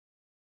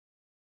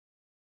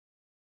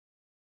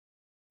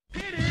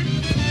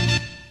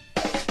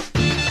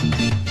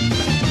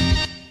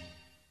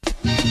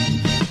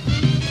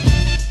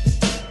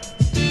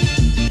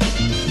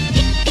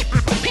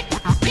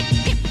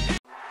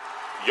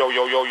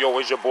Yo,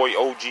 it's your boy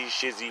OG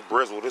Shizzy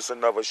Brizzle. This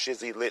another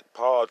Shizzy Lit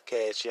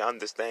podcast. She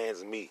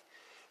understands me.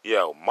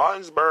 Yo,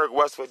 Martinsburg,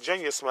 West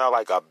Virginia smell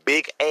like a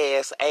big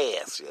ass,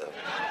 yo.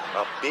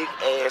 A big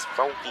ass,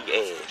 funky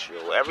ass,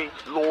 yo. Every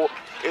floor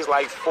is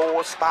like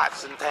 4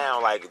 spots in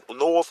town. Like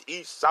north,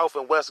 east, south,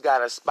 and west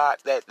got a spot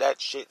that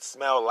shit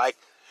smell like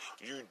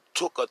you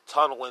took a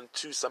tunnel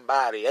into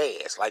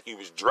somebody's ass. Like you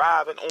was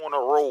driving on a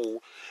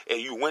road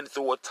and you went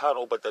through a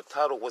tunnel, but the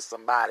tunnel was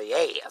somebody's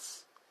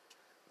ass.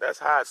 That's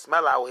how it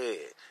smell out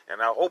here.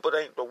 And I hope it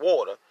ain't the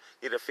water.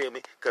 You feel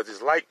me? Because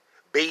it's like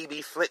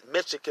baby Flint,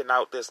 Michigan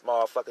out this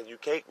motherfucker. You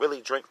can't really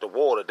drink the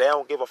water. They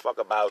don't give a fuck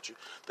about you.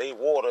 They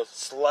water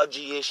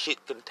sludgy as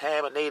shit,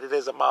 contaminated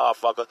as a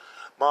motherfucker.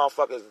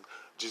 Motherfuckers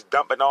just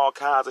dumping all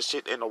kinds of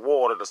shit in the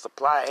water. The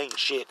supply ain't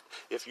shit.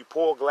 If you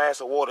pour a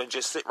glass of water and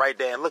just sit right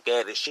there and look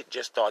at it, shit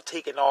just start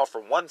taking off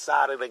from one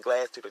side of the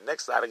glass to the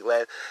next side of the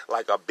glass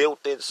like a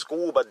built-in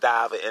scuba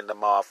diver in the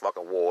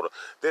motherfucking water.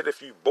 Then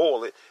if you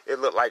boil it, it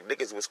look like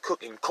niggas was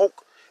cooking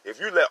coke.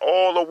 If you let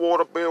all the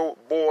water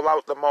boil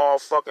out the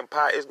motherfucking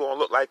pot, it's gonna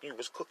look like you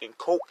was cooking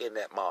coke in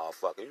that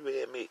motherfucker. You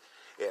hear me?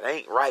 It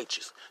ain't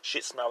righteous.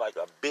 Shit smell like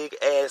a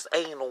big-ass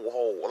anal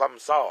hole. I'm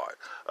sorry.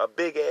 A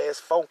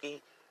big-ass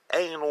funky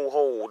anal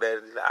hole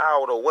that I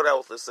don't know what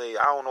else to say.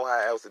 I don't know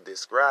how else to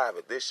describe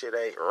it. This shit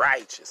ain't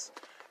righteous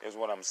is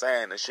what I'm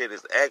saying. The shit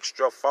is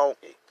extra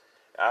funky.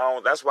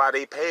 That's why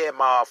they paying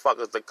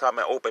motherfuckers to come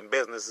and open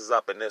businesses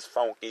up in this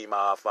funky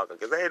motherfucker.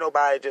 Because ain't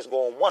nobody just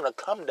gonna want to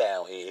come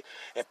down here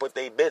and put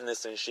their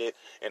business and shit.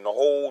 And the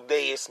whole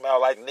day it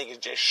smell like niggas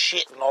just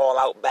shitting all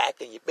out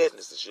back in your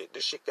business and shit.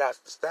 This shit got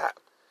to stop.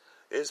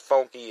 It's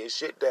funky as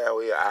shit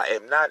down here. I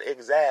am not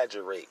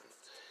exaggerating.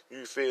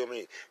 You feel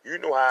me? You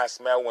know how I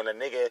smell when a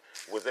nigga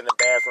was in the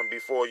bathroom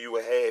before you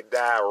had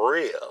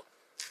diarrhea.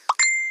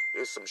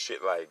 It's some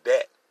shit like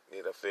that.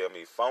 You feel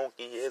me?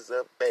 Funky is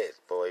the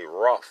best, boy.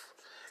 Rough.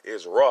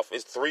 It's rough.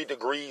 It's 3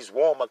 degrees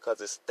warmer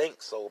because it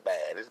stinks so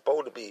bad. It's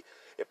supposed to be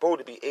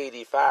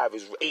 85.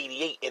 It's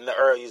 88 in the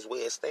areas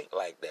where it stink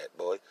like that,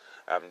 boy.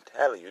 I'm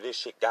telling you, this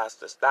shit got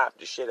to stop.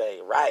 This shit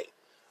ain't right.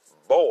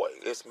 Boy,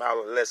 it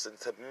smell listen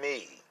to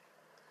me.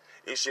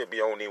 It should be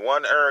only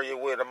one area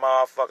where the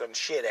motherfucking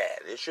shit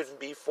at. It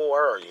shouldn't be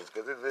 4 areas,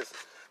 because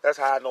that's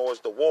how I know it's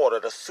the water,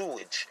 the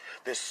sewage,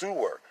 the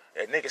sewer.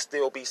 And niggas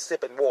still be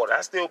sipping water.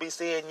 I still be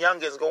seeing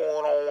youngins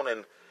going on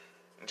and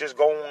just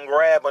go and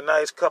grab a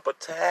nice cup of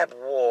tap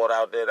water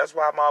out there. That's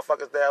why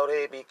motherfuckers down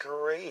there be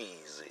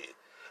crazy.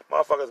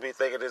 Motherfuckers be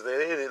thinking,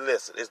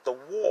 listen, it's the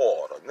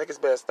water.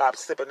 Niggas better stop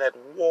sipping that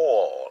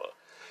water.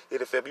 You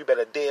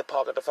better dead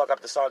park it the fuck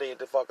up, the Saudi it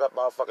the fuck up,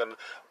 motherfucking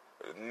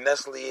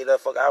Nestle it the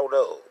fuck out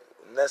of.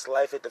 Nest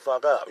life it the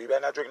fuck up. You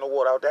better not drink no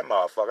water out that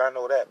motherfucker. I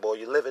know that, boy.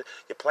 You're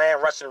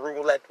playing Russian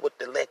roulette with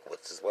the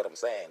liquids is what I'm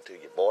saying to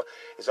you, boy.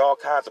 There's all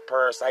kinds of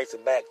parasites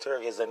and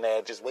bacteria in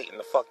there just waiting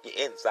to fuck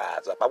your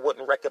insides up. I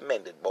wouldn't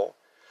recommend it, boy.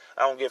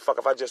 I don't give a fuck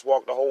if I just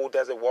walked the whole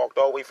desert, walked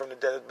all the way from the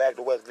desert back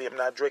to West Virginia. I'm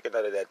not drinking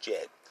none of that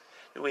shit.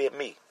 You hear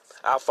me?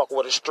 I'll fuck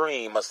with a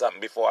stream or something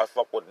before I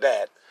fuck with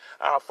that.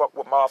 I'll fuck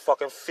with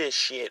motherfucking fish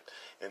shit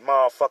and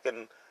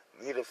motherfucking,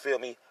 you feel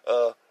me,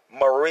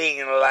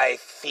 marine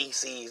life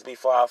feces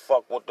before I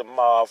fuck with the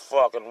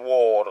motherfucking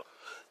water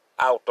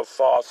out the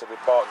faucet in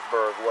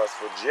Martinsburg, West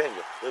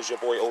Virginia. This your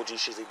boy OG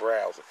Shizzy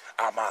Browser.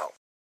 I'm out.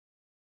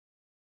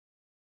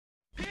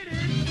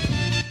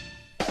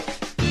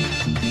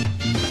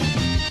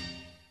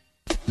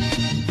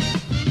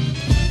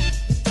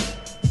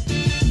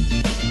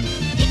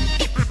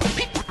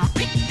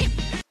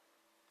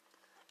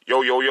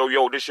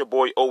 Yo, this your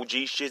boy OG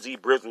Shizzy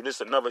Brizzle. This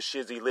another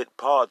Shizzy Lit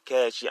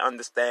podcast. You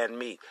understand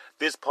me?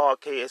 This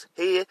podcast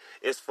here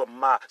is for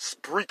my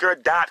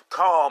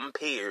Spreaker.com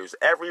peers.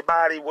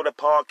 Everybody with a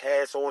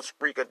podcast on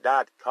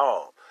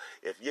Spreaker.com.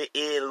 If your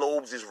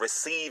earlobes is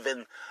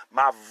receiving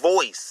my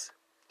voice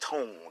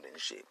tone and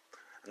shit,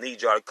 I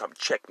need y'all to come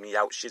check me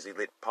out, Shizzy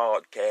Lit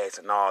Podcast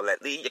and all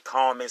that. Leave your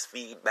comments,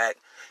 feedback,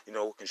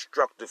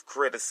 constructive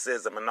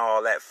criticism and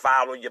all that.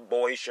 Follow your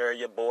boy, share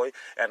your boy,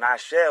 and I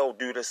shall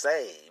do the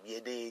same. You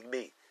dig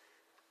me?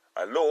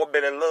 A little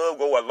bit of love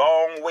go a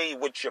long way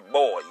with your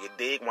boy, you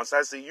dig? Once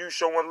I see you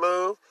showing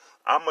love,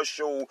 I'm going to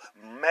show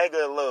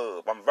mega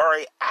love. I'm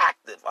very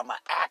active. I'm an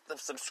active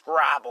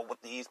subscriber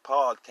with these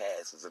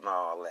podcasts and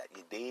all that,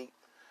 you dig?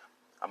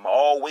 I'm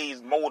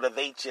always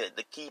motivate you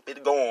to keep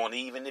it going,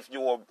 even if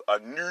you're a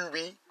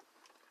newbie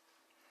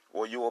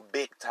or you're a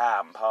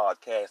big-time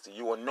podcaster.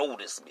 You will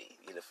notice me,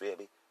 you feel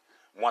me?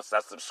 Once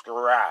I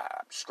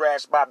subscribe.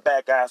 Scratch my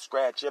back, I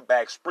scratch your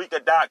back.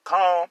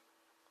 Spreaker.com.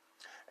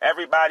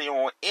 Everybody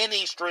on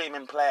any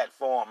streaming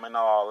platform and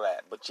all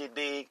that. But you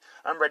dig,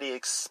 I'm ready to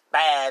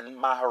expand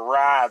my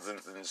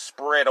horizons and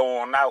spread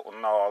on out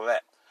and all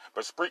that.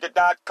 But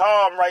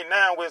Spreaker.com right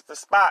now is the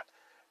spot.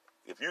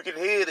 If you can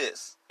hear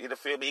this, you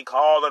feel me?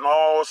 Calling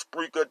all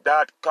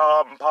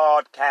Spreaker.com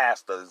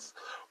podcasters.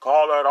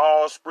 Calling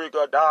all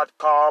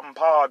Spreaker.com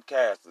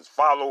podcasters.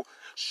 Follow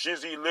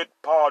Shizzy Lit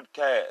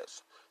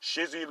Podcast.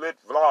 Shizzy Lit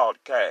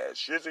Vlogcast,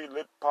 Shizzy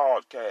Lit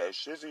Podcast,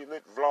 Shizzy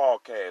Lit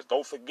Vlogcast.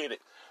 Don't forget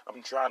it.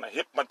 I'm trying to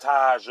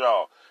hypnotize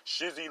y'all.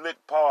 Shizzy Lit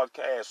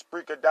Podcast,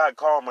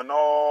 Spreaker.com, and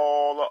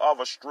all the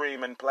other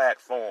streaming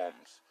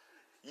platforms.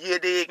 You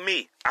dig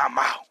me? I'm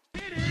out.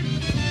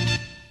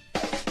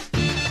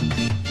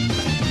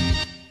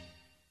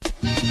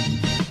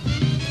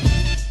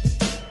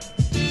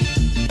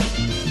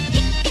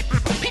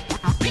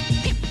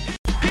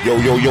 Yo,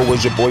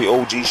 it's your boy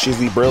OG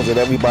Shizzy Brills, and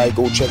everybody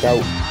go check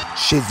out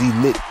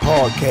Shizzy Lit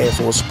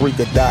Podcast on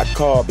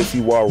Spreaker.com if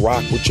you want to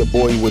rock with your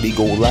boy when he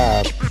go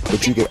live.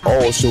 But you can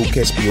also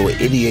catch me on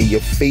any of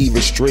your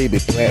favorite streaming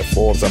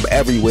platforms. I'm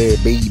everywhere,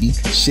 baby.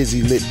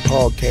 Shizzy Lit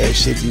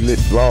Podcast, Shizzy Lit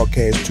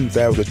Vlogcast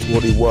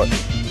 2021.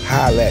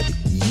 Holla at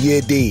me.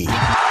 You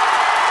dig.